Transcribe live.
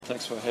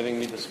Thanks for having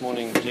me this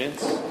morning,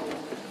 gents.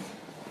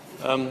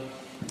 I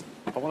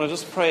want to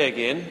just pray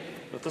again,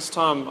 but this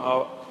time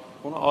I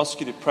want to ask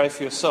you to pray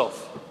for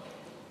yourself.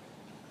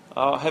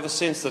 I have a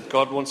sense that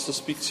God wants to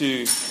speak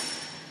to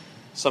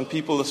some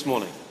people this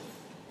morning.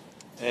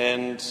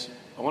 And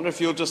I wonder if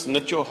you'll just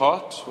knit your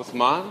heart with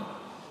mine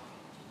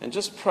and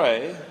just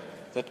pray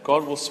that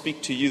God will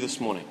speak to you this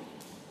morning.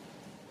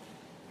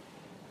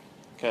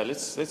 Okay,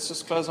 let's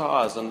just close our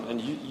eyes and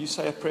you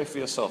say a prayer for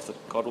yourself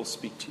that God will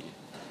speak to you.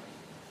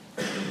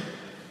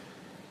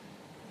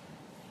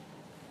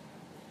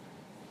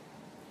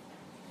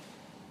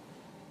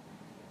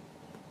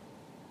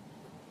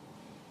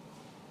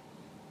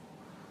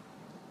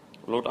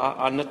 Lord,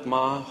 I knit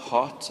my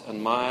heart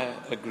and my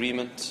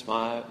agreement,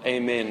 my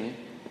amen,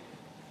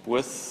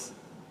 with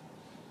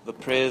the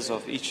prayers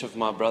of each of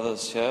my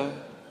brothers here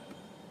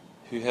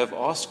who have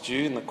asked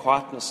you in the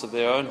quietness of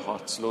their own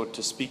hearts, Lord,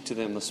 to speak to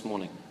them this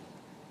morning.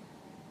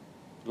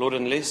 Lord,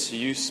 unless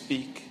you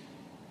speak,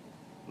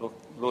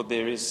 Lord,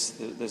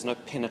 there's no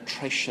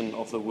penetration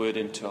of the word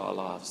into our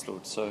lives,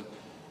 Lord. So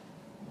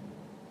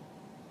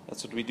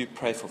that's what we do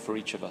pray for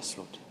each of us,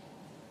 Lord,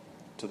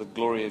 to the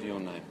glory of your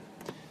name.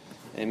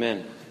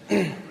 Amen.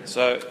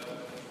 So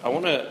I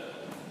want to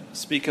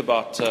speak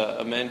about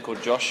a man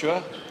called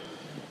Joshua.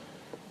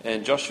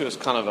 And Joshua is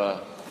kind of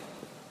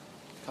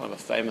a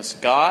famous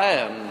guy,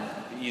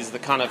 and he's the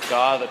kind of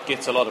guy that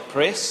gets a lot of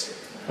press.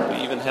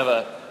 We even have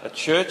a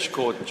church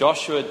called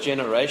Joshua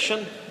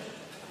Generation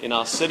in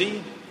our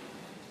city.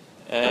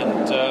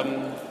 And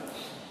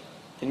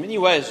in many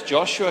ways,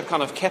 Joshua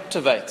kind of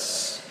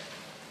captivates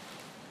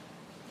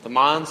the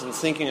minds and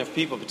thinking of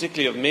people,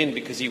 particularly of men,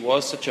 because he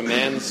was such a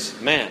man's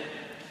man.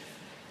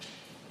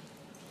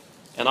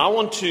 And I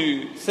want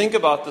to think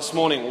about this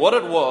morning what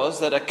it was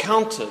that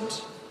accounted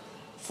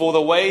for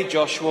the way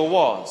Joshua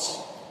was.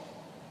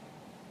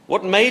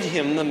 What made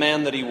him the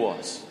man that he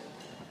was?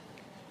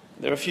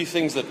 There are a few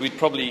things that we'd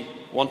probably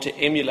want to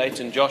emulate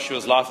in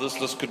Joshua's life.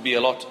 This list could be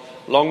a lot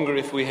longer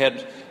if we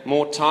had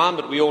more time,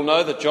 but we all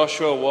know that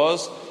Joshua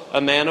was a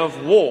man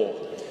of war.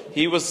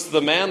 He was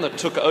the man that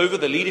took over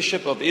the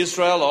leadership of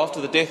Israel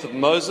after the death of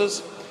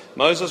Moses.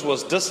 Moses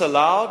was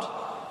disallowed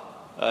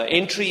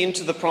entry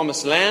into the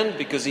promised land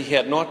because he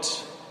had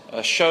not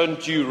shown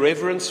due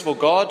reverence for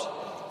God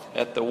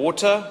at the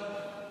water,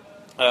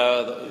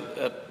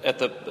 at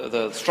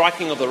the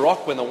striking of the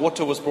rock. When the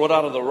water was brought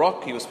out of the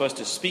rock, he was supposed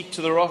to speak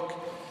to the rock.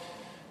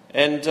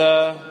 And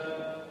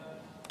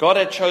God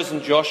had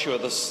chosen Joshua,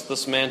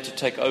 this man, to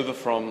take over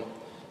from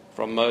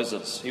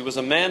Moses. He was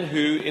a man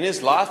who, in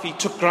his life, he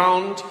took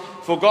ground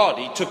for God.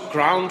 He took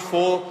ground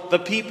for the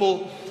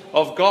people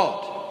of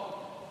God.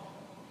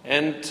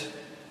 And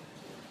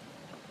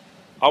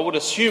I would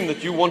assume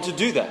that you want to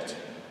do that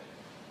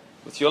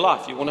with your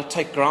life. You want to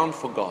take ground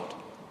for God.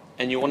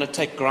 And you want to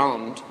take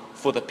ground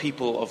for the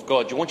people of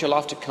God. You want your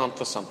life to count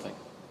for something.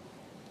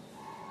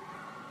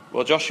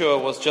 Well, Joshua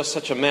was just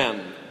such a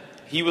man.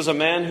 He was a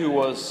man who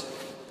was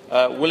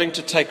willing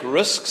to take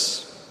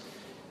risks.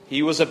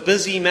 He was a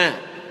busy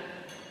man.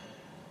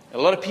 A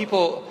lot of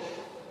people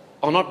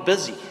are not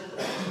busy.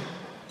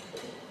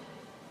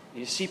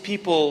 You see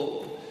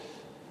people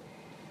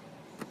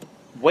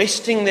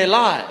wasting their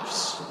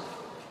lives.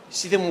 You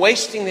see them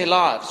wasting their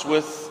lives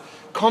with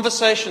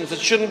conversations that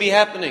shouldn't be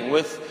happening,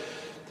 with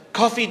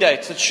coffee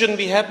dates that shouldn't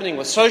be happening,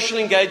 with social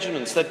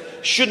engagements that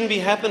shouldn't be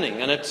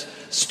happening. And it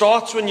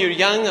starts when you're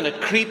young and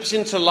it creeps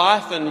into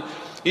life, and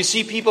you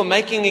see people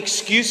making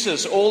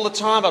excuses all the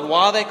time about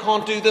why they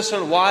can't do this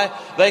and why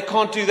they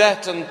can't do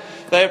that, and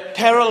they're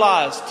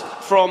paralyzed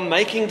from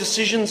making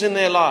decisions in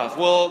their life.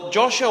 Well,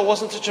 Joshua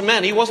wasn't such a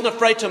man. He wasn't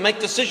afraid to make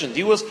decisions.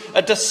 He was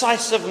a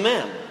decisive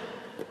man.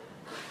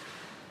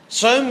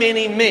 So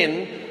many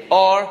men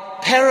are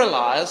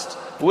paralyzed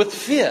with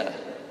fear,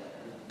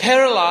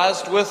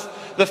 paralyzed with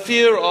the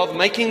fear of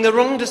making the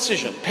wrong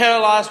decision,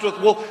 paralyzed with,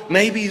 well,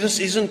 maybe this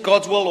isn't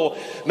God's will, or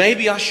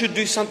maybe I should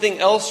do something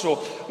else,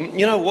 or,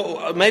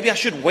 maybe I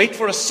should wait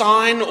for a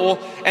sign,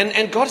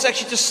 and God's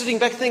actually just sitting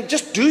back thinking,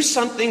 just do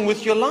something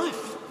with your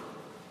life.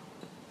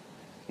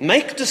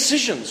 Make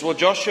decisions. Well,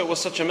 Joshua was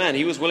such a man.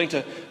 He was willing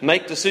to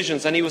make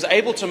decisions, and he was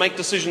able to make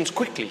decisions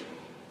quickly.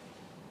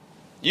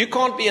 You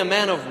can't be a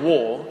man of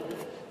war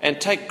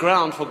and take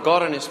ground for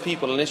God and his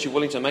people unless you're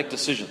willing to make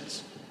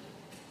decisions.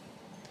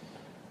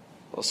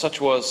 Well,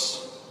 such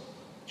was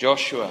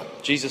Joshua.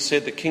 Jesus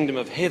said the kingdom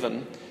of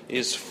heaven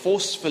is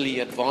forcefully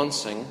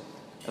advancing,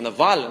 and the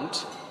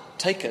violent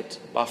take it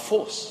by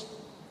force.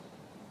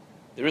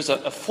 There is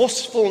a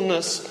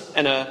forcefulness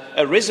and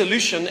a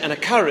resolution and a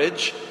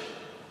courage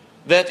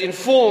that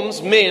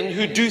informs men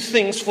who do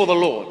things for the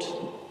Lord.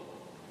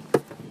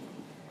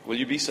 Will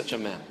you be such a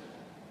man?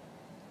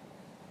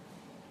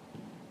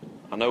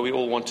 I know we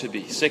all want to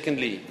be.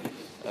 Secondly,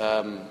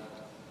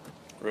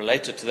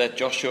 related to that,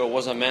 Joshua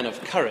was a man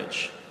of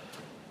courage.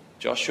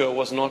 Joshua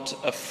was not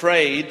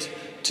afraid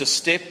to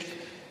step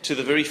to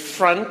the very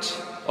front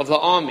of the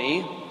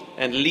army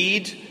and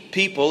lead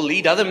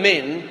other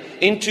men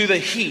into the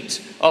heat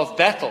of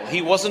battle.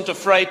 He wasn't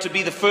afraid to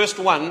be the first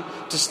one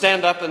to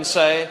stand up and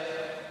say,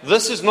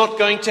 this is not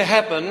going to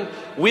happen.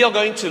 We are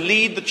going to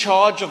lead the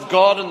charge of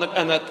God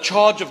and the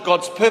charge of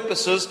God's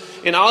purposes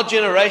in our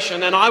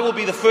generation, and I will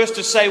be the first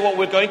to say what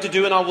we're going to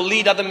do, and I will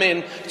lead other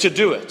men to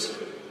do it.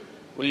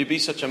 Will you be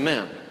such a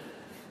man?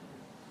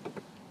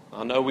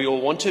 I know we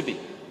all want to be.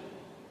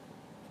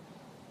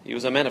 He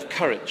was a man of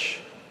courage.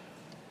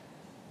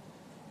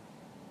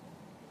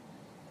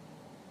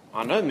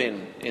 I know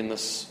men in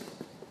this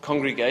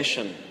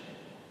congregation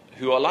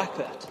who are like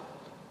that,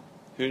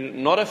 who are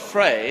not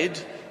afraid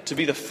to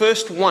be the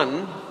first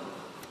one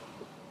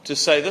to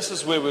say, this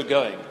is where we're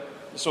going,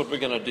 this is what we're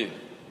going to do.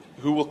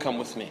 Who will come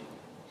with me?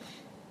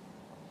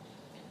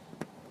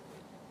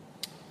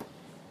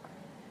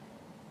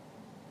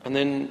 And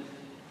then,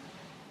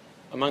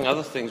 among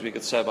other things we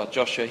could say about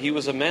Joshua, he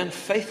was a man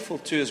faithful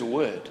to his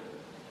word.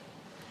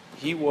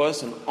 He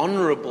was an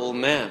honorable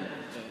man.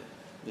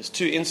 There's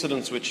two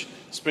incidents which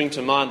spring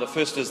to mind. The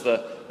first is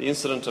the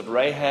incident of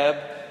Rahab,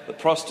 the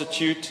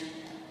prostitute.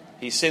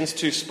 He sends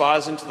 2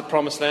 spies into the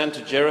promised land,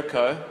 to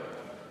Jericho.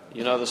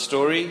 You know the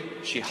story.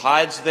 She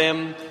hides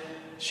them.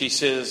 She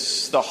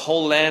says, the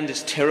whole land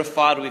is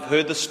terrified. We've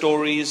heard the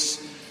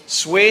stories.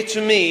 Swear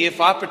to me, if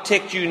I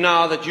protect you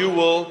now, that you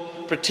will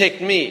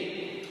protect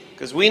me.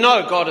 Because we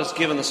know God has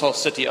given this whole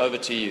city over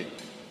to you.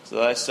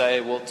 So they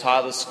say, we'll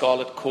tie the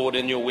scarlet cord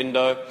in your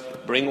window,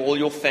 bring all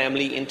your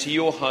family into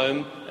your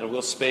home, and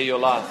we'll spare your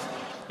life.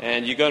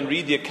 And you go and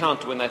read the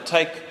account when they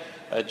take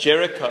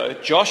Jericho.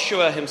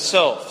 Joshua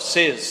himself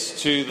says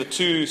to the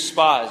 2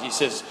 spies, he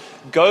says,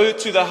 go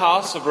to the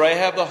house of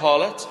Rahab the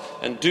harlot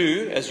and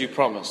do as you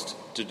promised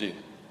to do.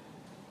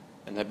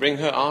 And they bring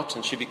her out,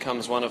 and she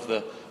becomes one of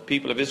the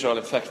people of Israel.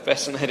 In fact,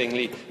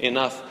 fascinatingly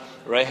enough,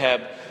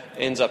 Rahab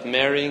ends up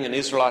marrying an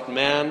Israelite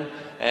man,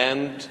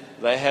 and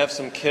they have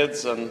some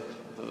kids, and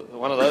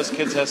one of those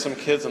kids has some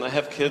kids, and they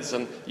have kids,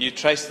 and you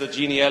trace the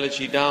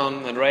genealogy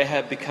down, and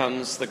Rahab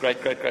becomes the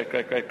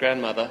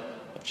great-great-great-great-great-grandmother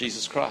of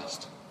Jesus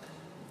Christ.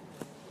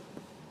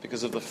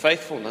 Because of the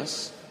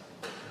faithfulness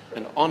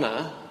and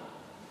honor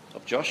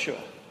of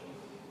Joshua.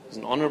 He's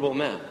an honorable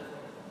man.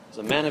 He's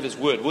a man of his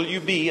word. Will you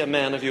be a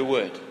man of your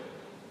word?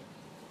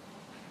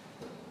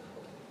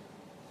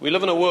 We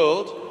live in a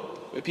world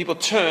where people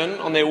turn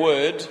on their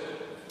word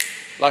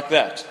like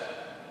that.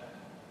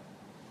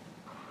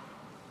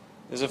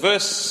 There's a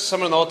verse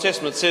somewhere in the Old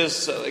Testament that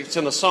says, it's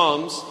in the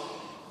Psalms,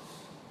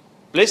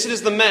 blessed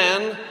is the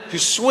man who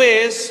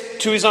swears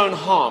to his own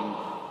harm.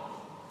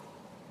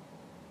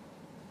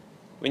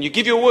 When you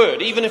give your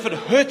word, even if it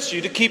hurts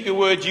you to keep your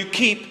word, you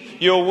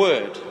keep your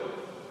word.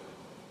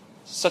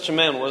 Such a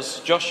man was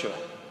Joshua.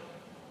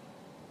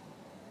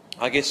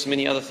 I guess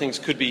many other things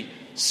could be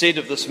said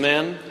of this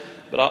man,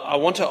 but I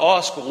want to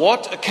ask,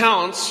 what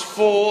accounts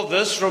for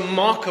this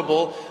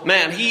remarkable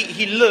man?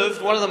 He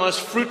lived one of the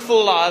most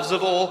fruitful lives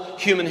of all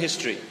human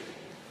history.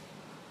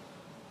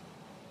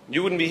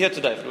 You wouldn't be here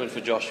today if it weren't for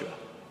Joshua.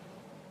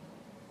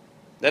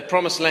 That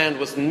promised land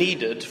was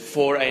needed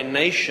for a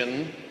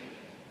nation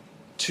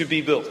to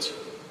be built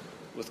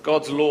with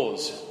God's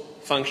laws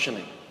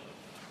functioning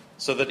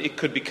so that it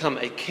could become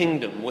a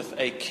kingdom with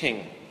a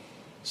king,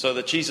 so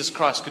that Jesus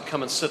Christ could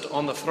come and sit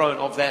on the throne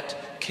of that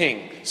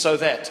king, so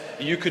that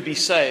you could be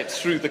saved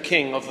through the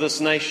king of this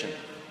nation,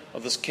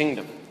 of this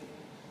kingdom.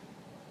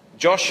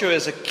 Joshua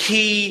is a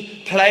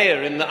key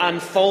player in the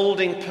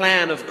unfolding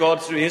plan of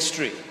God through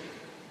history.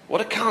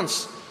 What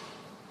accounts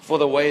for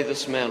the way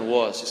this man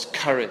was? His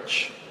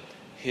courage,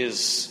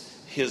 his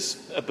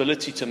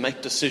ability to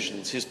make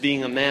decisions, his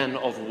being a man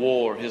of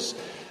war, his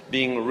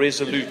being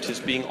resolute,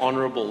 his being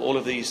honorable, all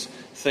of these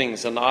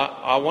things. And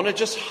I want to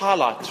just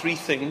highlight 3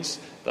 things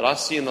that I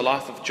see in the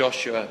life of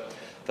Joshua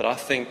that I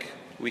think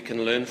we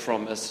can learn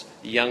from as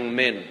young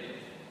men.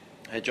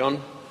 Hey,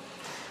 John,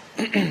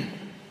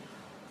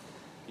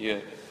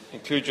 you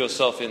include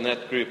yourself in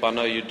that group. I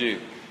know you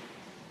do.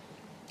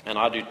 And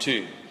I do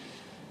too.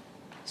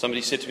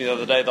 Somebody said to me the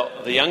other day,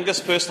 the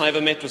youngest person I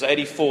ever met was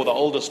 84, the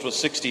oldest was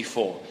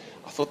 64.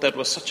 I thought that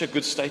was such a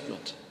good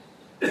statement.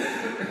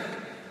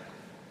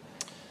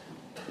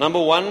 Number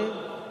 1,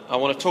 I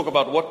want to talk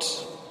about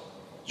what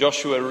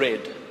Joshua read.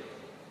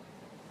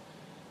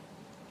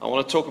 I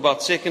want to talk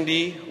about,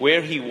 secondly,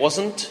 where he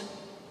wasn't,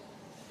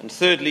 and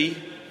thirdly,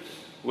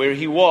 where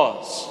he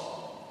was.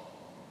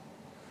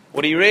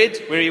 What he read,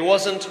 where he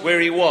wasn't, where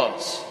he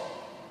was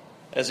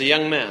as a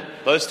young man.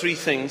 Those 3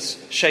 things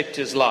shaped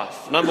his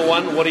life. Number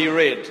 1, what he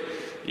read.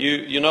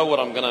 You know what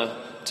I'm going to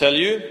tell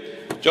you.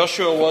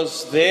 Joshua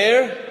was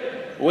there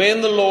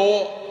when the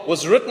law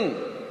was written.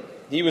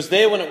 He was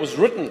there when it was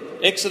written.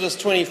 Exodus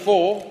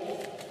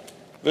 24,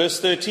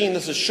 verse 13.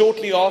 This is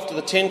shortly after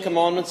the 10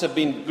 Commandments have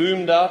been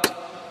boomed out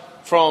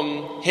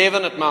from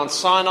heaven at Mount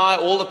Sinai.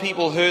 All the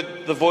people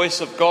heard the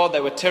voice of God.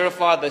 They were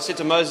terrified. They said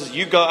to Moses,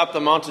 you go up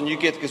the mountain,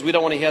 because we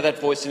don't want to hear that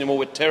voice anymore.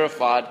 We're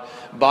terrified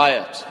by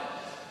it.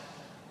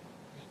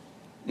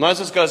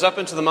 Moses goes up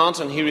into the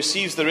mountain. He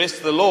receives the rest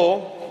of the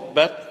law,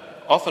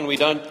 but often we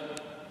don't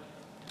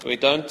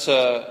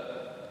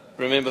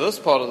remember this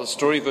part of the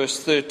story, verse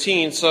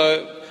 13.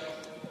 So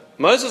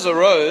Moses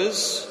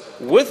arose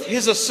with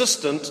his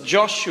assistant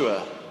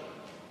Joshua.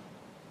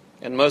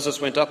 And Moses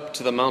went up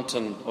to the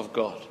mountain of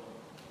God.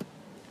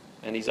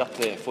 And he's up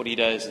there 40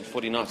 days and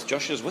 40 nights.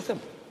 Joshua's with him.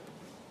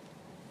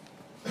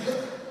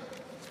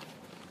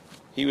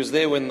 He was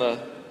there when the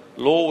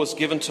law was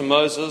given to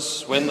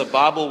Moses, when the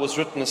Bible was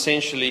written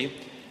essentially,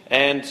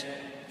 and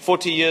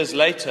 40 years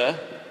later,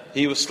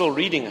 he was still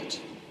reading it.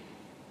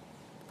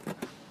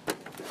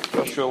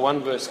 Joshua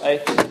 1 verse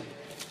 8,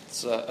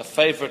 it's a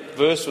favorite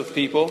verse with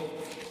people,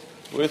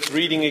 worth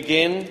reading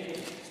again.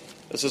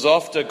 This is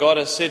after God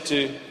has said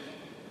to...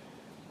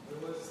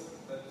 Where was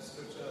that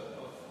scripture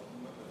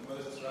of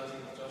Moses rising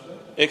with Joshua?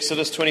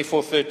 Exodus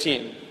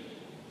 24:13.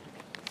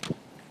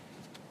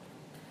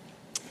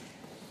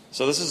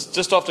 So this is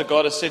just after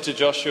God has said to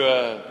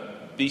Joshua,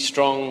 be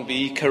strong,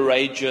 be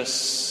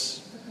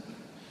courageous.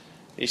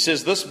 He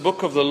says, this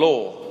book of the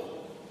law,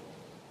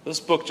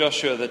 this book,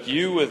 Joshua, that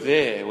you were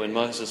there when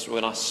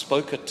I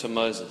spoke it to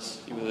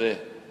Moses. You were there.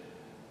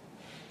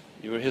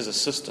 You were his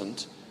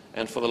assistant.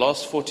 And for the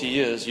last 40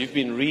 years, you've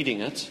been reading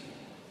it.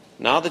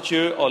 Now that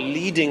you are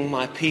leading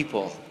my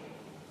people,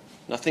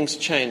 nothing's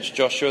changed,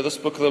 Joshua. This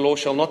book of the law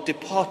shall not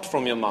depart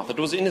from your mouth. It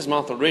was in his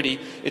mouth already.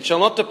 It shall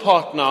not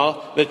depart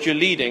now that you're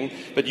leading,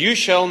 but you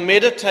shall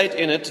meditate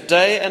in it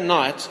day and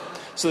night,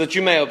 so that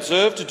you may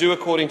observe to do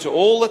according to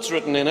all that's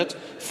written in it.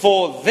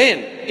 For then,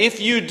 if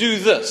you do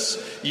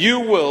this,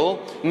 you will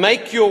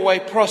make your way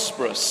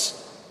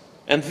prosperous,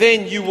 and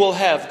then you will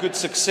have good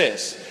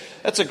success.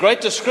 That's a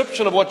great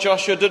description of what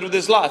Joshua did with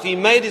his life. He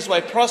made his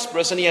way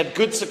prosperous, and he had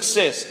good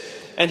success,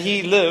 and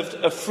he lived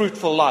a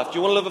fruitful life. Do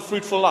you want to live a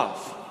fruitful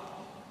life?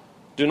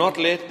 Do not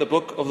let the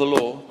book of the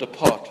law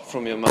depart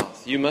from your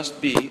mouth. You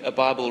must be a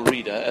Bible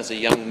reader as a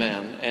young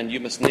man, and you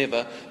must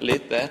never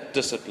let that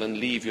discipline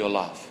leave your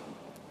life.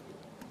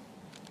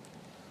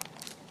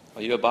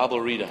 Are you a Bible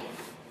reader?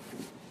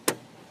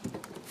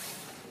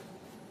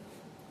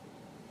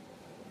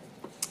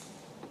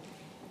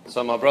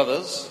 So, my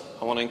brothers,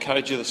 I want to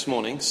encourage you this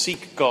morning,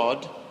 seek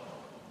God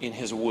in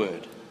His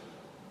Word.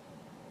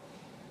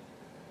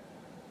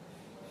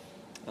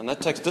 And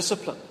that takes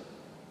discipline.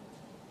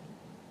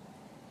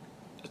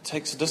 It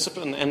takes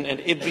discipline, and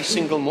every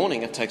single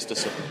morning it takes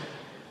discipline.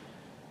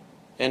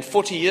 And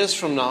 40 years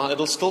from now,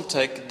 it'll still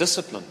take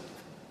discipline.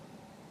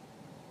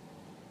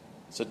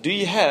 So do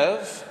you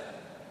have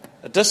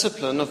a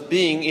discipline of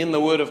being in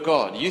the Word of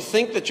God? You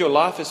think that your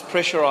life is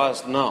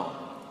pressurized now.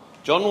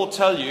 John will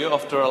tell you,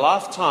 after a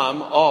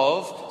lifetime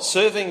of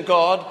serving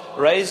God,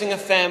 raising a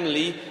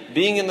family,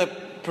 being in the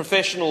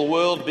professional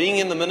world, being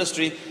in the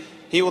ministry,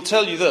 he will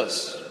tell you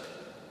this.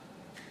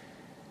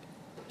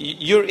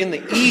 You're in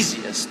the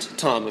easiest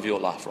time of your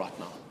life right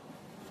now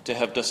to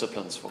have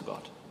disciplines for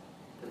God.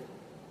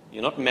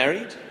 You're not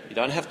married, you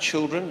don't have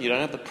children, you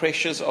don't have the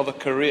pressures of a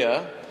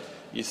career.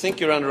 You think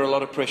you're under a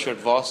lot of pressure at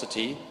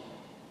varsity.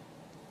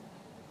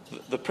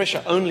 The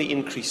pressure only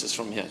increases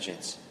from here,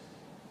 gents.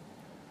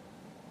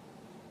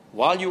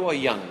 While you are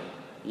young,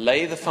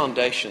 lay the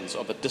foundations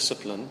of a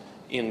discipline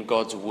in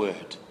God's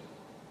Word.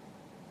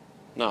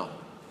 Now,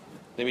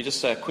 let me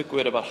just say a quick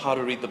word about how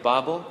to read the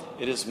Bible.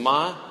 It is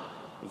my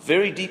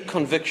very deep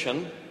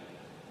conviction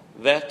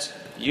that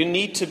you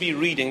need to be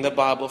reading the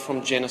Bible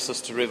from Genesis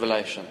to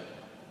Revelation.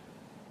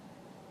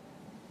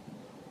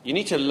 You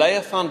need to lay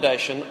a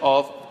foundation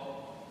of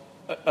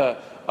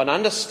an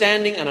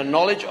understanding and a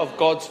knowledge of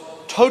God's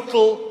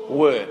total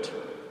Word.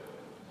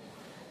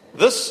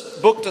 This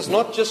book does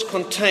not just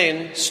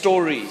contain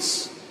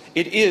stories.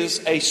 It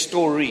is a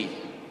story.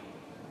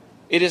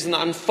 It is an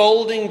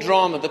unfolding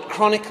drama that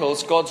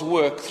chronicles God's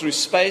work through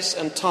space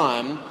and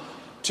time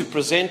to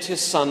present His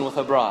Son with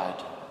a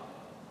bride.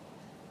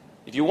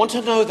 If you want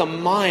to know the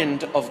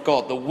mind of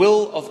God, the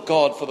will of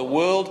God for the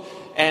world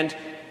and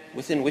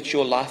within which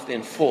your life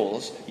then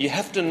falls, you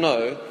have to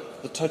know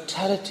the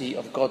totality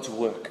of God's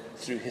work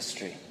through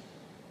history.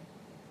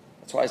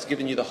 That's why He's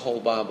given you the whole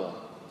Bible.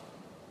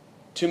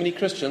 Too many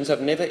Christians have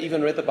never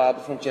even read the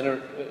Bible from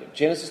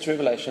Genesis to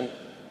Revelation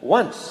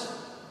once,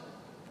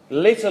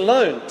 let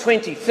alone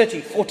 20,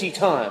 30, 40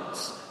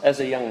 times as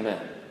a young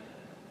man.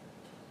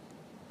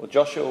 Well,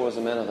 Joshua was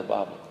a man of the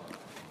Bible.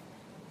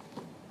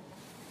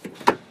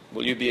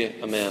 Will you be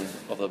a man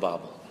of the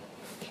Bible?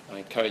 I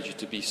encourage you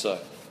to be so.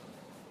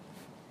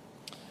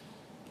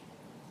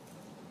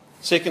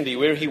 Secondly,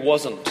 where he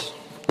wasn't.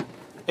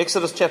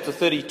 Exodus chapter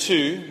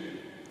 32,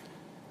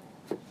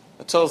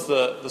 it tells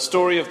the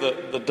story of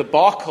the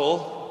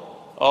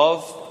debacle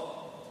of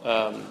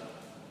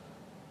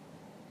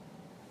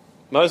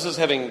Moses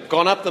having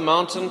gone up the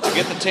mountain to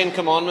get the 10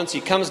 Commandments.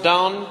 He comes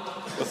down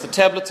with the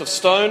tablets of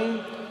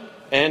stone,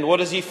 and what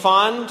does he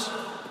find?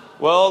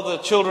 Well, the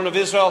children of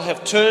Israel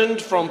have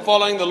turned from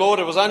following the Lord.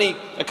 It was only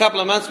a couple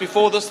of months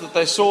before this that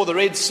they saw the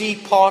Red Sea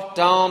part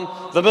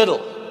down the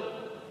middle.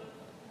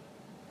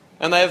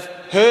 And they've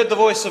heard the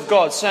voice of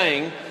God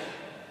saying,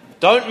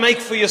 don't make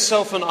for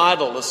yourself an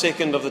idol, the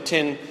second of the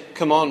 10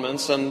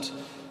 Commandments. And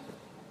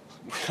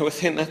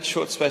within that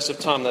short space of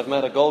time, they've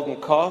made a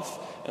golden calf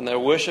and they're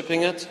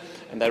worshipping it.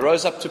 And they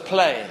rose up to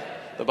play,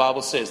 the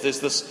Bible says. There's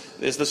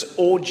this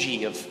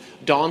orgy of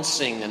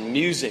dancing and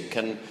music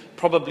and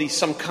probably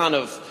some kind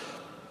of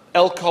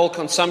alcohol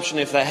consumption,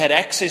 if they had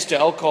access to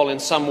alcohol in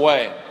some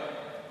way.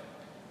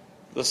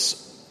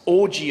 This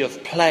orgy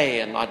of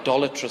play and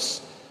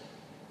idolatrous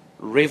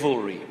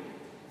revelry.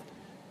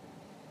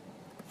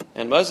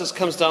 And Moses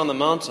comes down the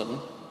mountain,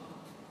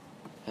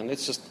 and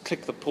let's just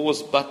click the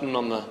pause button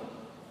on the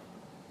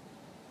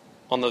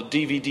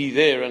DVD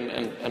there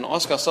and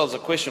ask ourselves a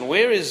question.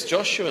 Where is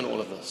Joshua in all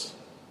of this?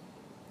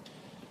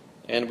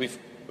 And we've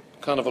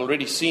kind of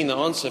already seen the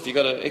answer. If you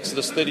go to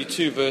Exodus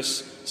 32,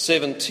 verse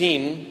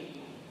 17,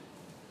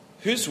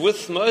 who's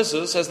with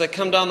Moses as they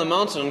come down the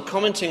mountain and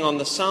commenting on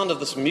the sound of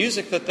this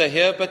music that they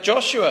hear? But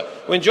Joshua.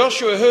 When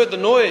Joshua heard the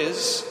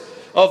noise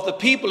of the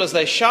people as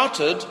they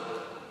shouted,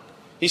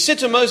 he said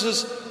to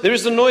Moses, there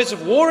is the noise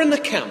of war in the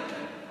camp.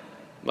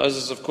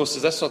 Moses, of course,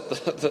 says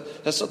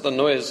that's not the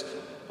noise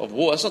of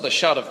war. That's not the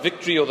shout of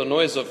victory or the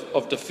noise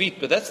of defeat,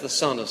 but that's the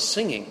sound of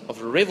singing,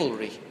 of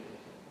revelry.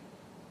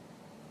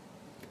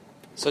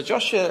 So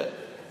Joshua,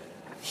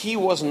 he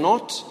was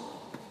not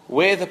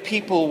where the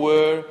people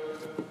were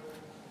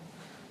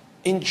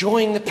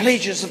enjoying the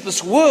pleasures of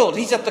this world.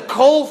 He's at the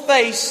coal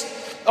face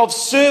of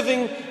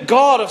serving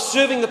God, of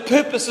serving the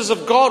purposes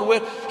of God,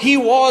 where he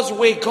was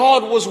where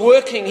God was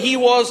working. He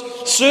was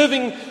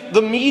serving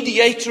the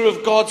mediator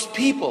of God's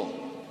people.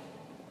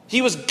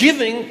 He was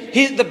giving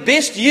the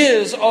best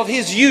years of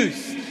his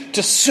youth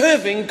to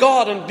serving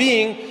God and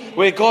being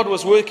where God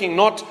was working,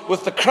 not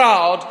with the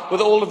crowd,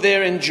 with all of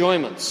their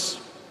enjoyments.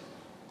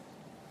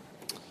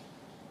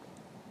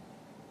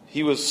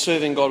 He was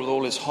serving God with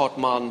all his heart,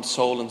 mind,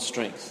 soul, and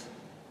strength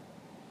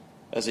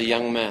as a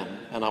young man.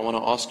 And I want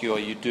to ask you, are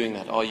you doing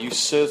that? Are you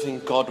serving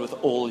God with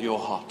all your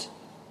heart?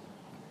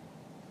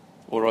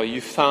 Or are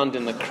you found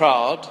in the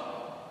crowd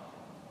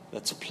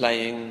that's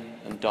playing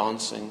and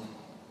dancing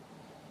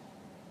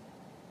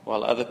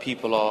while other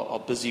people are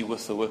busy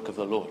with the work of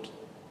the Lord?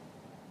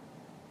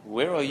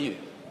 Where are you?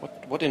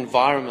 What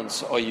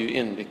environments are you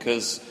in?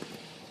 Because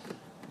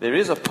there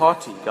is a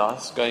party,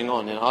 guys, going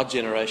on in our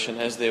generation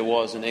as there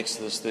was in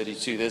Exodus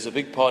 32. There's a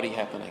big party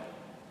happening.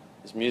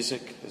 There's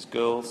music, there's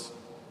girls,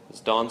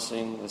 there's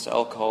dancing, there's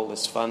alcohol,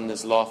 there's fun,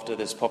 there's laughter,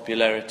 there's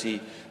popularity,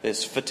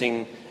 there's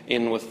fitting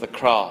in with the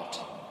crowd.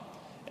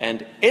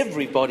 And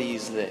everybody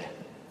is there.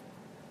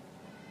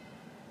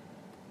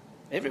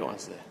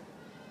 Everyone's there.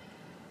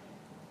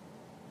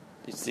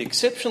 It's the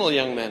exceptional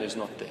young man who's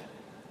not there.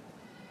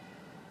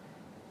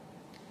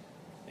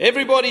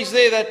 Everybody's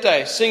there that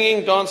day,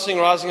 singing, dancing,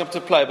 rising up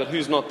to play, but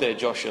who's not there?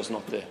 Joshua's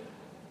not there.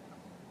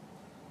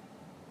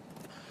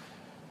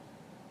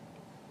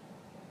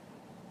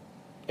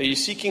 Are you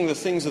seeking the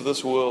things of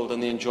this world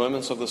and the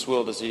enjoyments of this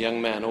world as a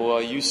young man, or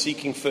are you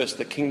seeking first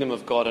the kingdom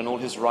of God and all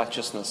his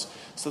righteousness,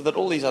 so that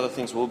all these other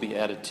things will be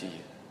added to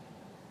you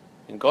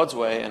in God's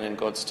way and in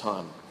God's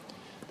time?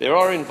 There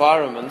are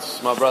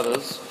environments, my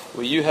brothers,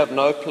 where you have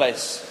no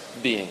place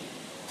being.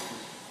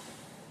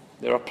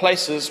 There are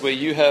places where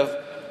you have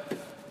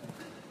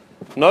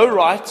no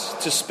right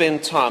to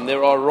spend time.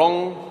 There are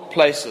wrong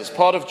places.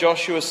 Part of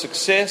Joshua's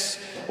success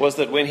was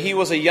that when he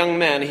was a young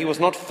man, he was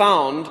not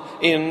found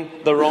in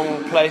the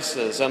wrong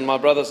places. And my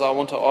brothers, I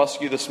want to ask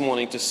you this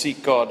morning to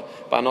seek God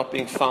by not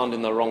being found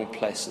in the wrong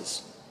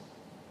places.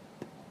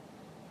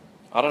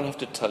 I don't have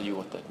to tell you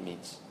what that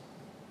means.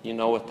 You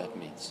know what that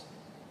means.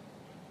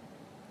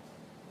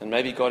 And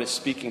maybe God is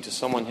speaking to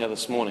someone here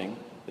this morning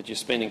that you're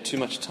spending too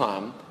much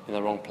time in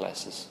the wrong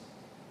places.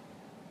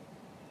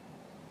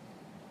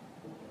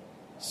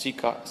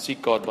 Seek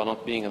God by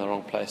not being in the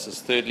wrong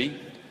places. Thirdly,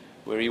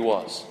 where he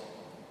was.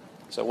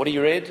 So what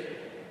you read?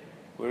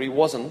 Where he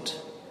wasn't.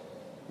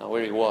 Now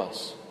where he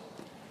was.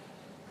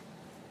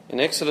 In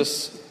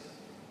Exodus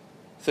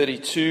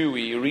 32,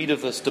 we read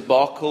of this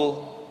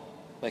debacle.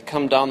 They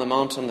come down the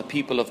mountain. The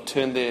people have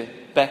turned their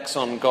backs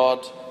on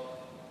God.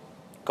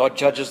 God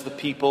judges the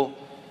people.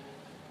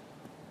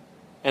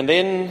 And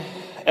then,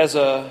 as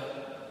a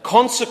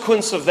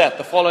consequence of that,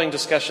 the following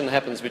discussion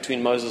happens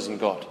between Moses and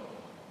God.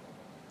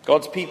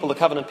 God's people, the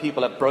covenant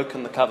people, have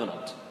broken the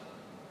covenant.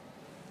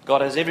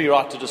 God has every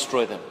right to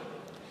destroy them.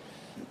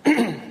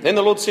 Then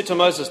the Lord said to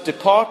Moses,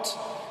 "Depart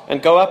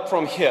and go up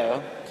from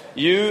here,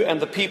 you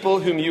and the people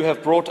whom you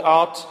have brought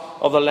out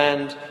of the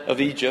land of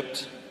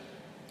Egypt,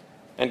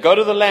 and go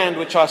to the land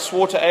which I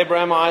swore to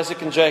Abraham,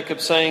 Isaac, and Jacob,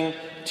 saying,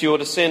 to your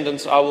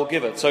descendants I will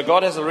give it." So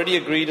God has already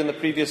agreed in the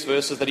previous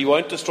verses that he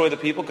won't destroy the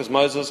people because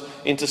Moses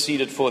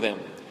interceded for them.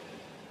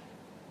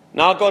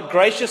 Now God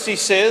graciously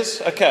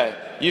says, okay,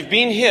 you've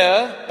been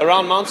here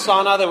around Mount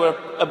Sinai. They were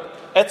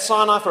at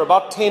Sinai for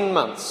about 10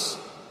 months.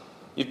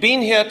 You've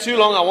been here too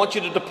long. I want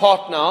you to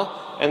depart now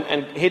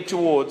and head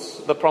towards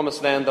the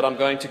promised land that I'm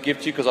going to give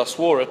to you because I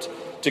swore it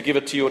to give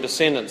it to your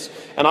descendants.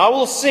 And I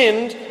will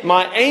send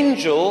my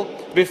angel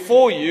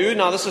before you.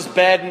 Now this is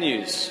bad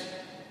news.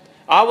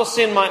 I will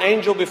send my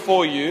angel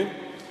before you,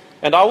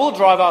 and I will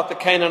drive out the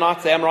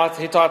Canaanites, the Amorites,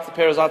 the Hittites, the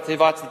Perizzites, the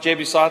Hivites, the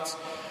Jebusites.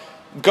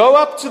 Go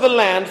up to the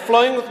land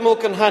flowing with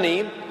milk and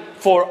honey,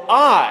 for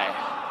I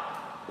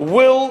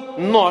will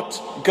not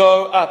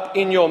go up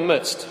in your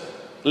midst,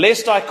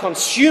 lest I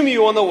consume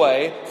you on the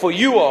way, for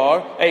you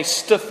are a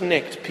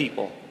stiff-necked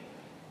people.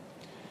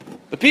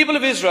 The people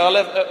of Israel,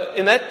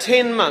 in that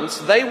 10 months,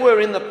 they were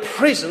in the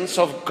presence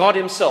of God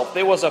himself.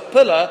 There was a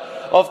pillar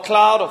of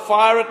cloud or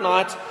fire at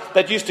night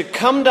that used to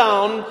come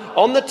down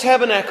on the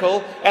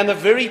tabernacle, and the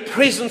very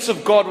presence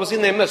of God was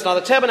in their midst. Now,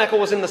 the tabernacle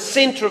was in the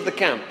center of the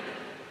camp.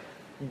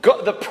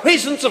 God, the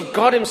presence of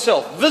God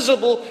himself,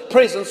 visible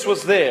presence,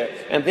 was there.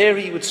 And there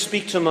he would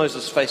speak to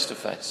Moses face to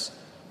face.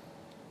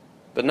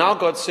 But now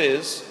God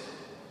says,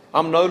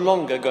 I'm no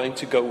longer going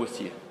to go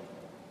with you.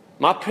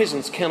 My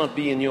presence cannot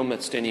be in your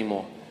midst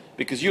anymore,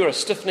 because you're a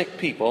stiff-necked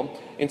people.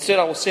 Instead,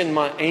 I will send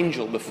my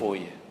angel before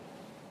you.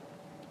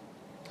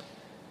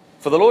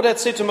 For the Lord had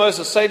said to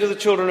Moses, say to the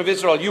children of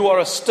Israel, you are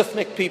a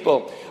stiff-necked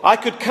people. I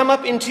could come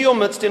up into your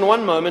midst in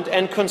one moment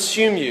and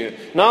consume you.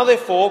 Now,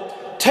 therefore,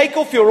 take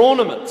off your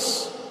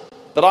ornaments,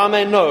 that I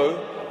may know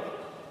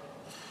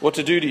what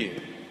to do to you.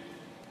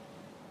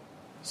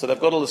 So they've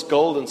got all this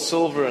gold and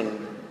silver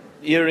and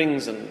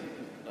earrings, and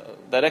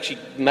they'd actually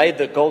made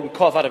the golden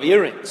calf out of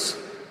earrings.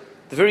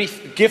 The very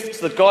gifts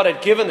that God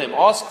had given them.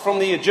 Ask from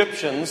the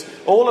Egyptians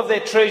all of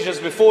their treasures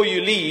before you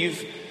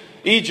leave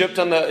Egypt.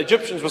 And the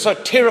Egyptians were so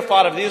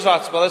terrified of the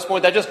Israelites by this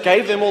point, they just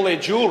gave them all their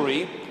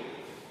jewelry.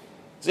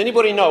 Does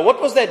anybody know,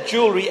 what was that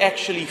jewelry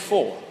actually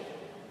for?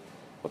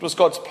 What was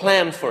God's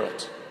plan for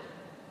it?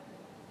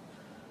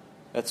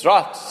 That's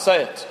right,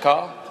 say it,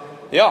 Carl.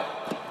 Yeah,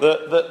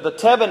 the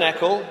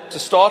tabernacle, to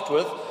start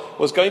with,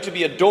 was going to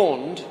be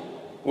adorned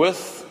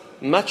with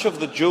much of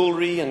the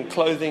jewelry and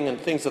clothing and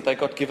things that they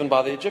got given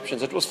by the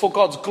Egyptians. It was for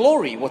God's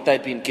glory what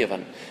they'd been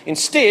given.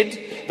 Instead,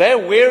 they're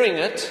wearing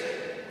it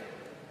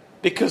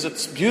because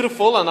it's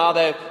beautiful, and now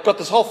they've got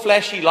this whole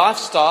flashy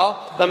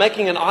lifestyle. They're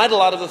making an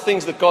idol out of the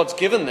things that God's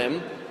given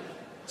them.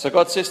 So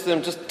God says to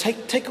them, just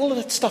take all of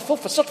that stuff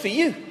off. It's not for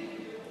you.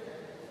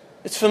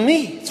 It's for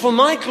me. It's for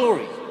my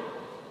glory.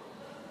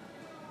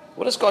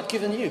 What has God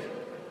given you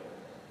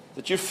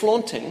that you're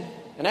flaunting,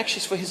 and actually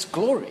it's for his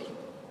glory?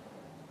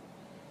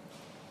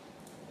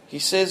 He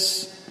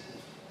says,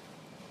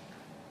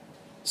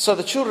 so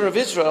the children of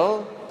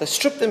Israel, they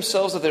stripped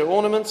themselves of their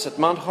ornaments at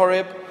Mount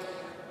Horeb.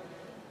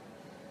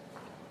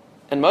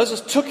 And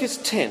Moses took his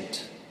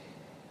tent.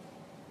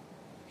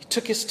 He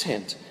took his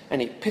tent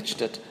and he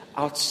pitched it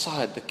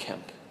outside the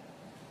camp.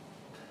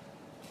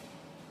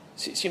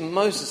 See,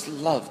 Moses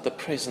loved the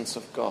presence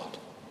of God.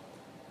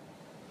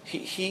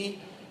 He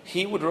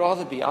would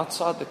rather be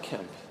outside the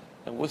camp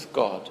and with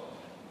God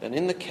than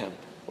in the camp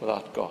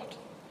without God.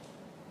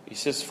 He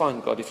says,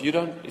 fine, God, if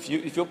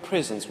your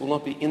presence will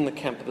not be in the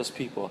camp of this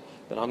people,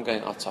 then I'm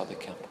going outside the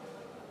camp.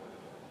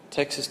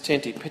 Takes his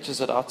tent, he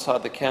pitches it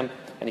outside the camp,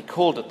 and he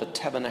called it the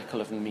tabernacle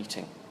of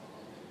meeting.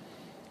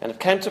 And it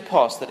came to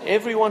pass that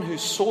everyone who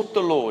sought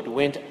the Lord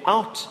went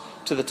out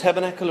to the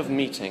tabernacle of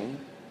meeting,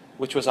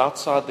 which was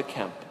outside the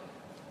camp.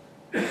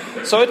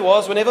 So it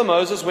was, whenever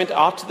Moses went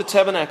out to the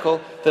tabernacle,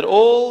 that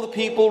all the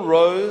people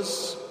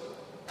rose,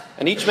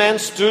 and each man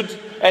stood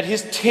at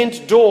his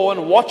tent door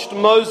and watched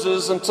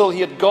Moses until he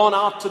had gone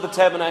out to the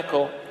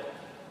tabernacle.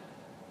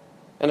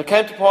 And it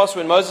came to pass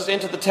when Moses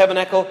entered the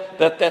tabernacle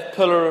that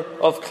pillar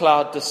of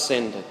cloud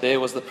descended. There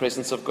was the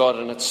presence of God,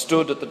 and it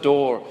stood at the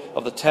door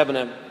of the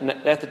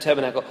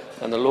tabernacle,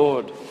 and the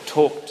Lord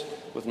talked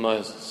with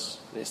Moses.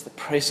 There's the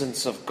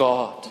presence of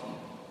God.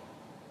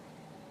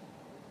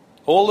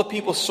 All the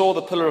people saw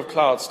the pillar of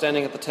cloud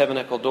standing at the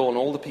tabernacle door, and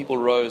all the people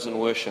rose and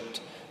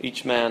worshipped,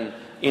 each man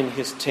in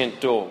his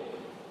tent door.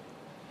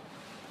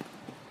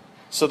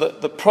 So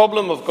the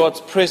problem of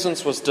God's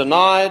presence was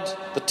denied.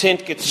 The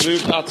tent gets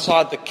moved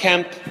outside the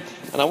camp.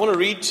 And I want to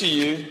read to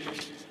you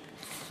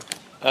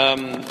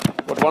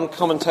what one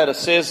commentator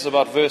says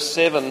about verse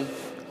 7,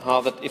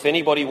 how that if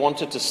anybody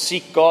wanted to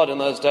seek God in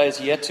those days,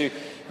 he had to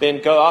then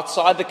go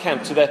outside the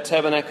camp to that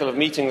tabernacle of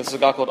meeting. This is a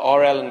guy called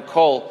R. Alan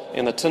Cole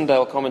in the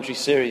Tyndale commentary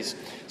series.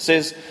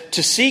 Says,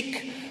 to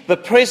seek the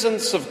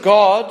presence of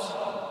God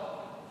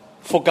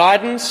for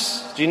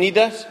guidance, do you need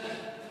that?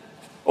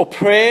 Or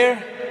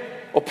prayer,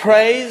 or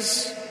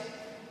praise,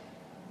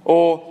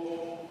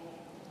 or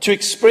to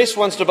express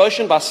one's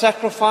devotion by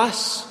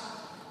sacrifice.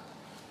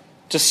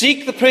 To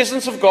seek the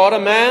presence of God, a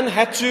man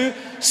had to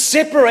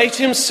separate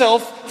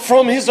himself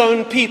from his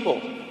own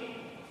people.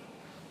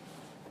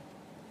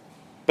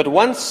 But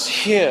once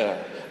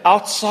here,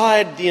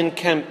 outside the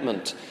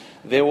encampment,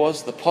 there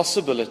was the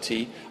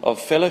possibility of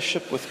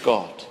fellowship with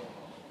God,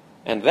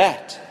 and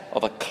that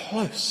of a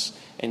close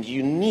and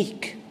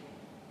unique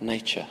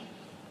nature.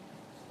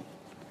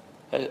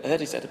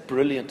 That is a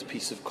brilliant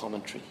piece of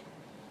commentary.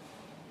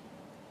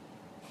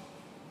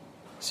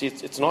 See,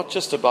 it's not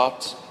just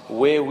about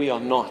where we are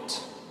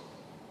not.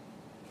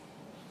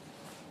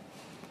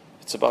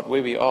 It's about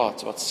where we are.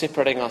 It's about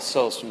separating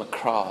ourselves from a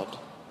crowd.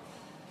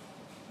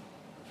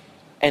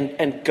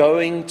 And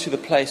going to the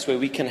place where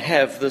we can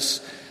have this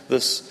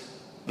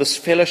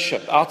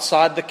fellowship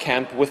outside the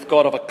camp with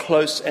God of a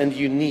close and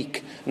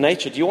unique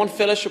nature. Do you want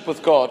fellowship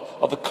with God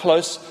of a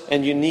close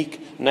and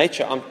unique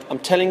nature? I'm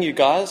telling you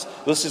guys,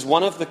 this is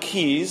one of the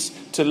keys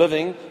to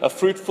living a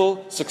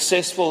fruitful,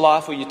 successful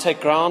life where you take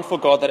ground for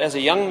God, that as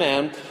a young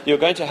man, you're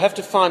going to have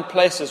to find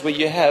places where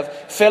you have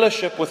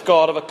fellowship with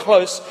God of a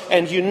close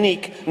and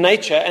unique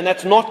nature, and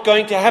that's not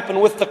going to happen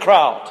with the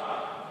crowd.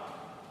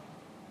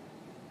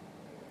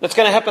 That's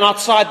going to happen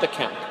outside the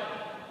camp.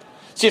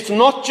 See, it's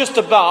not just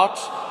about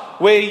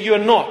where you're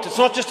not. It's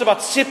not just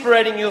about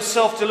separating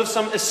yourself to live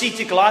some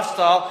ascetic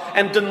lifestyle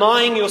and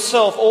denying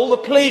yourself all the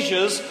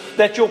pleasures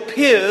that your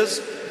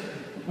peers,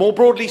 more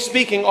broadly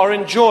speaking, are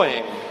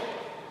enjoying.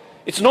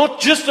 It's not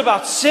just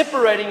about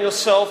separating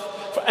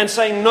yourself and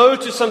saying no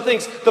to some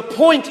things. The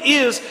point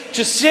is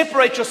to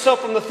separate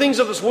yourself from the things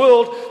of this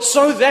world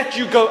so that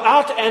you go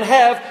out and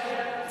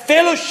have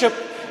fellowship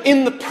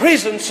in the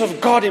presence of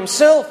God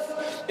Himself.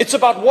 It's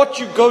about what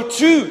you go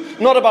to,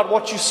 not about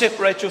what you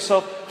separate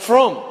yourself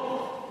from.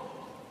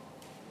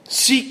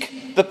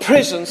 Seek the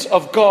presence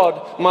of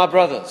God, my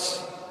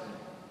brothers.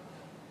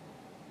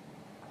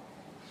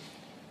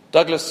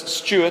 Douglas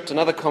Stewart,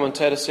 another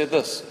commentator, said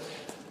this: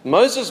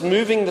 Moses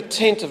moving the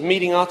tent of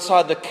meeting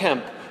outside the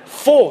camp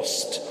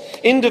forced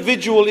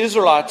individual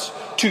Israelites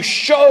to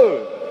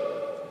show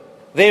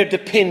their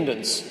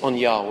dependence on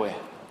Yahweh.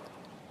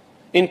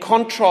 In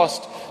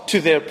contrast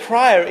to their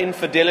prior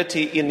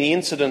infidelity in the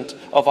incident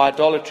of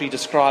idolatry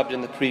described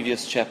in the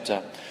previous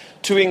chapter.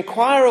 To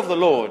inquire of the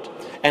Lord,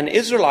 an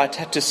Israelite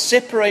had to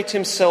separate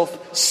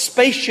himself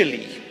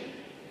spatially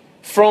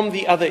from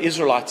the other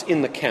Israelites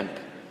in the camp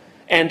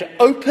and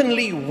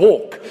openly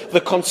walk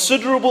the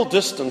considerable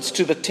distance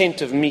to the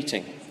tent of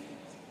meeting.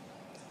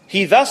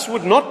 He thus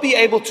would not be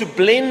able to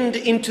blend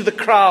into the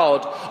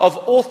crowd of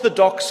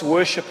orthodox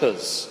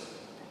worshippers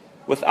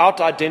without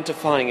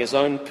identifying his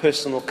own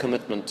personal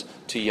commitment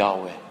to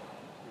Yahweh.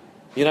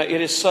 You know, it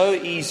is so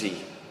easy,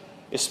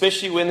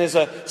 especially when there's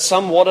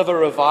somewhat of a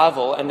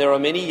revival and there are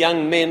many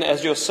young men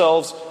as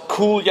yourselves,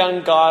 cool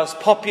young guys,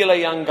 popular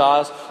young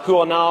guys, who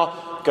are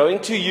now going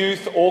to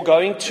youth or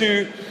going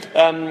to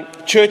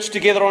church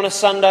together on a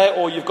Sunday,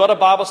 or you've got a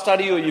Bible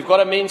study, or you've got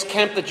a men's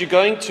camp that you're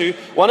going to.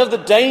 One of the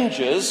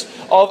dangers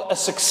of a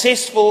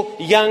successful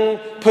young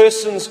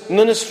person's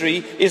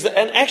ministry is that,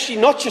 and actually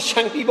not just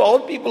young people,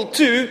 old people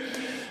too,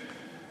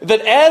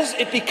 that as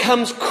it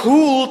becomes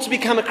cool to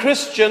become a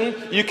Christian,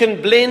 you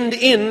can blend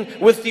in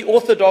with the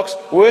orthodox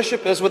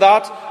worshippers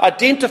without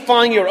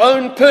identifying your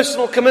own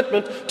personal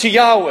commitment to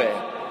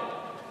Yahweh.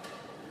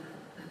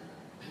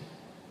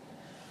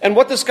 And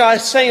what this guy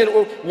is saying,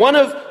 one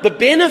of the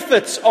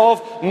benefits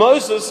of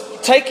Moses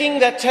taking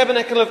that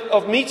tabernacle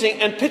of meeting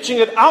and pitching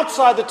it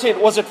outside the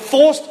tent was it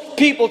forced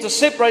people to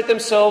separate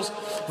themselves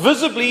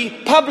visibly,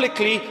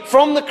 publicly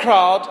from the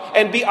crowd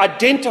and be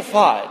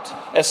identified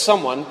as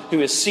someone who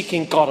is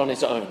seeking God on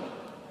his own.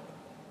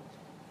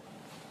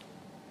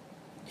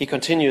 He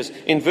continues,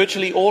 in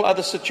virtually all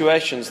other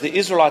situations, the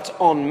Israelites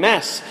en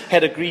masse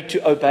had agreed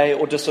to obey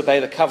or disobey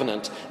the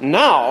covenant.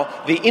 Now,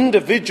 the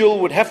individual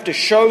would have to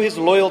show his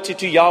loyalty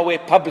to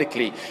Yahweh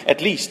publicly,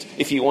 at least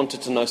if he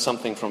wanted to know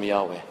something from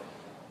Yahweh.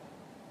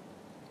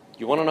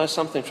 You want to know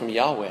something from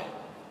Yahweh?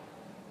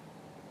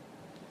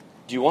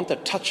 Do you want the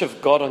touch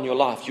of God on your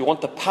life? Do you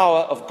want the power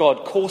of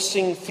God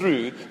coursing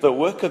through the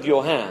work of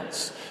your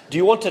hands? Do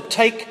you want to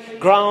take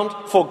ground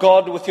for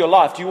God with your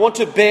life? Do you want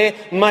to bear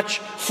much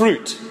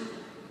fruit?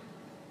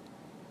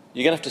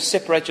 You're going to have to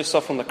separate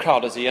yourself from the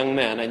crowd as a young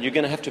man, and you're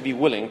going to have to be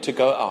willing to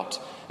go out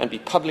and be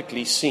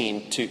publicly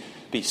seen to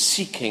be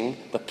seeking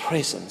the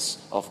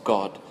presence of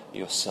God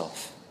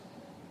yourself.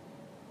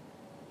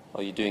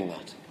 Are you doing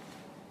that?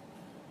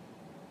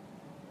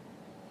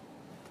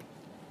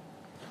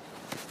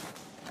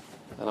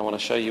 And I want to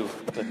show you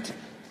that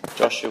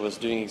Joshua was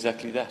doing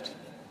exactly that.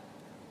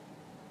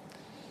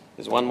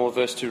 There's one more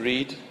verse to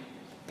read.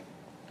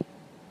 The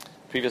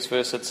previous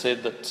verse had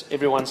said that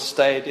everyone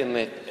stayed in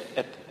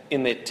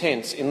their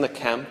tents in the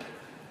camp.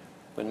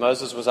 When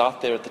Moses was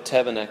out there at the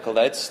tabernacle,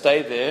 they'd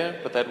stay there,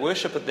 but they'd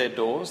worship at their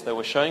doors. They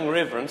were showing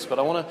reverence, but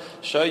I want to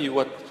show you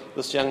what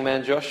this young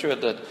man Joshua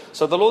did.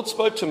 So the Lord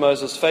spoke to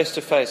Moses face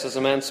to face as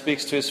a man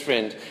speaks to his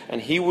friend,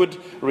 and he would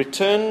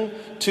return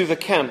to the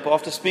camp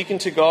after speaking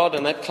to God,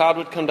 and that cloud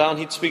would come down.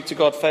 He'd speak to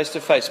God face to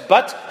face.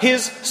 But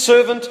his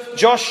servant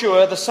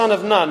Joshua, the son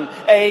of Nun,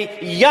 a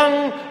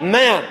young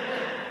man,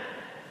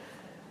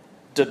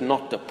 did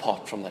not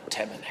depart from the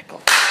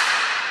tabernacle.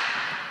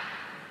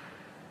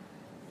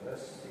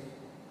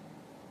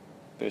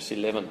 Verse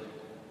 11,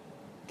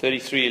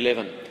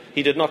 33:11.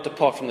 He did not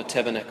depart from the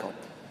tabernacle.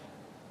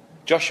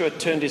 Joshua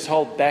turned his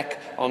whole back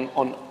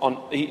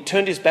he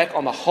turned his back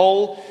on the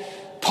whole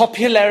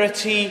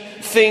popularity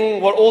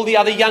thing, what all the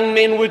other young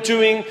men were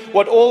doing,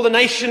 what all the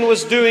nation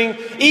was doing,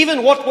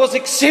 even what was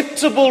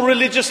acceptable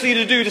religiously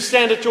to do, to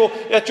stand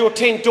at your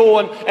tent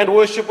door and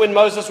worship when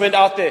Moses went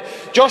out there.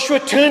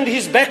 Joshua turned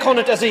his back on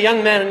it as a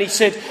young man, and he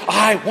said,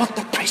 I want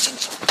the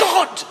presence of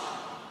God.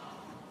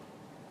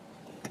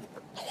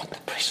 I want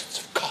the presence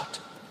of God.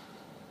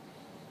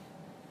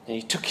 And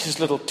he took his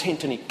little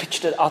tent and he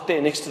pitched it out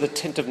there next to the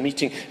tent of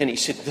meeting, and he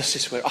said, this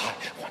is where I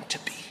want to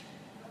be.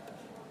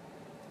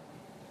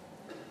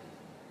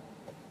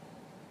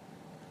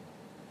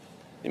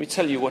 Let me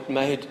tell you what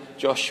made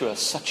Joshua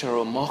such a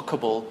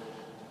remarkable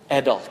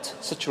adult,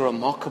 such a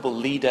remarkable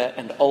leader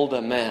and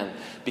older man,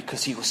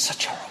 because he was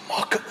such a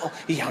remarkable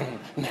young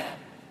man.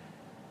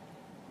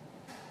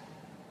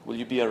 Will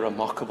you be a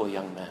remarkable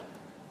young man?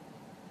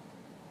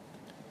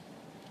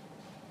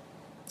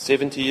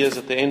 70 years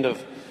at the end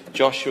of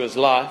Joshua's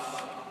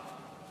life,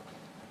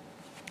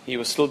 he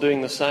was still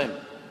doing the same.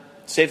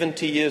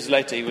 70 years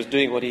later, he was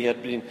doing what he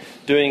had been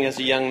doing as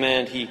a young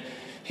man.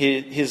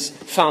 His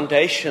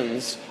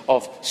foundations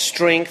of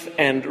strength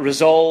and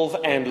resolve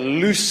and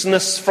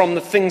looseness from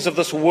the things of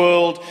this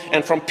world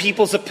and from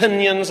people's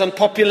opinions and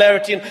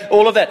popularity and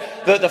all of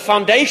that. The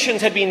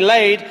foundations had been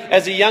laid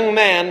as a young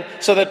man,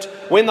 so that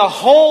when the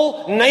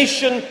whole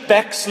nation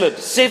backslid,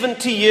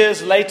 70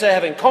 years later,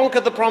 having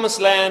conquered the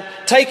promised land,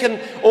 taken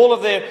all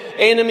of their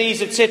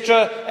enemies,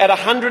 etc., at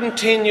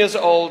 110 years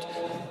old,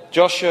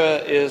 Joshua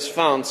is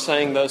found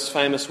saying those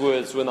famous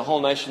words when the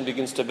whole nation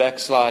begins to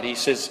backslide. He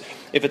says,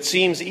 if it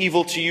seems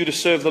evil to you to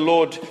serve the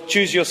Lord,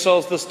 choose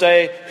yourselves this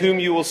day whom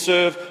you will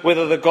serve,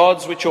 whether the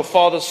gods which your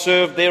fathers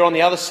served there on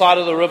the other side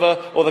of the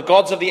river, or the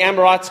gods of the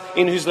Amorites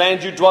in whose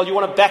land you dwell. You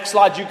want to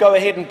backslide, you go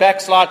ahead and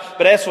backslide.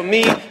 But as for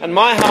me and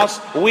my house,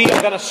 we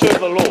are going to serve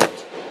the Lord.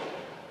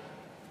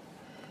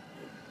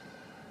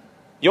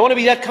 You want to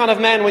be that kind of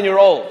man when you're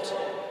old.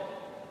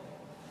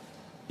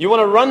 You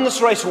want to run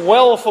this race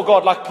well for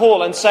God, like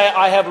Paul, and say,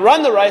 I have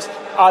run the race,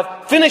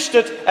 I've finished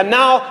it, and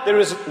now there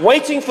is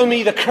waiting for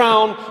me the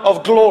crown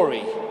of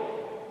glory.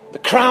 The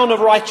crown of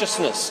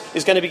righteousness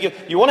is going to be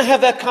given. You want to have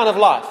that kind of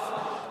life.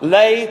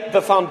 Lay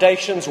the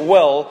foundations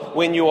well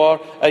when you are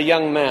a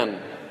young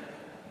man.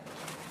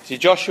 See,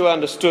 Joshua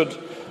understood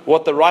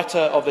what the writer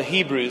of the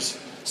Hebrews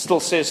still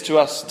says to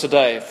us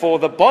today. For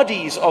the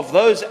bodies of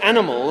those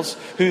animals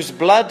whose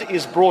blood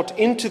is brought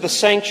into the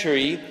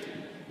sanctuary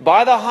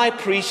by the high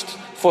priest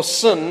for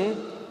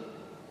sin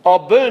are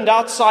burned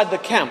outside the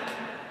camp.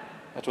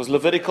 That was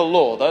Levitical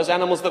law. Those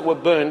animals that were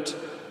burnt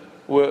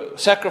were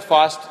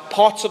sacrificed.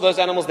 Parts of those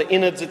animals, the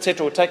innards,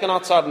 etc., were taken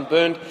outside and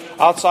burned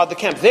outside the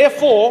camp.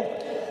 Therefore,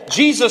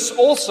 Jesus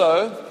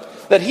also,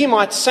 that he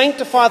might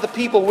sanctify the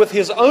people with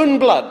his own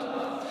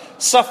blood,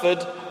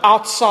 suffered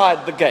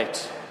outside the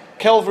gate.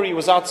 Calvary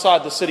was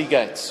outside the city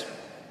gates.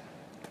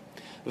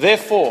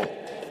 Therefore,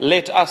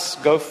 let us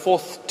go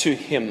forth to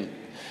him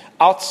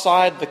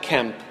outside the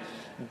camp,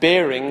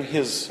 bearing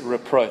his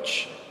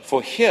reproach.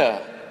 For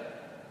here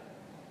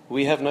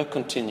we have no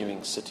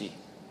continuing city,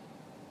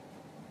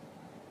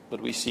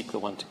 but we seek the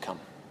one to come.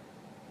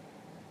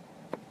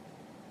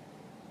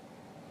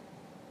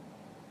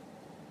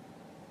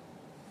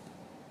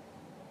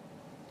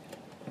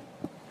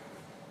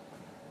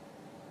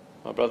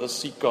 My brothers,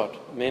 seek God.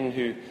 Men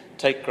who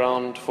take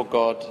ground for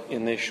God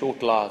in their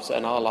short lives,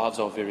 and our lives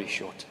are very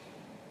short.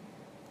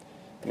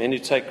 Men who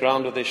take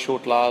ground with their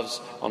short lives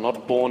are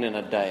not born in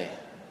a day.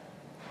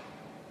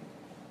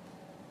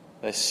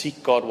 They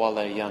seek God while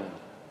they're young.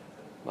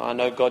 Now, I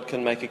know God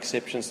can make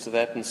exceptions to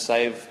that and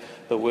save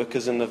the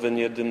workers in the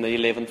vineyard in the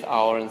 11th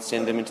hour and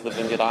send them into the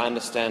vineyard. I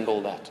understand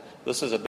all that. This is a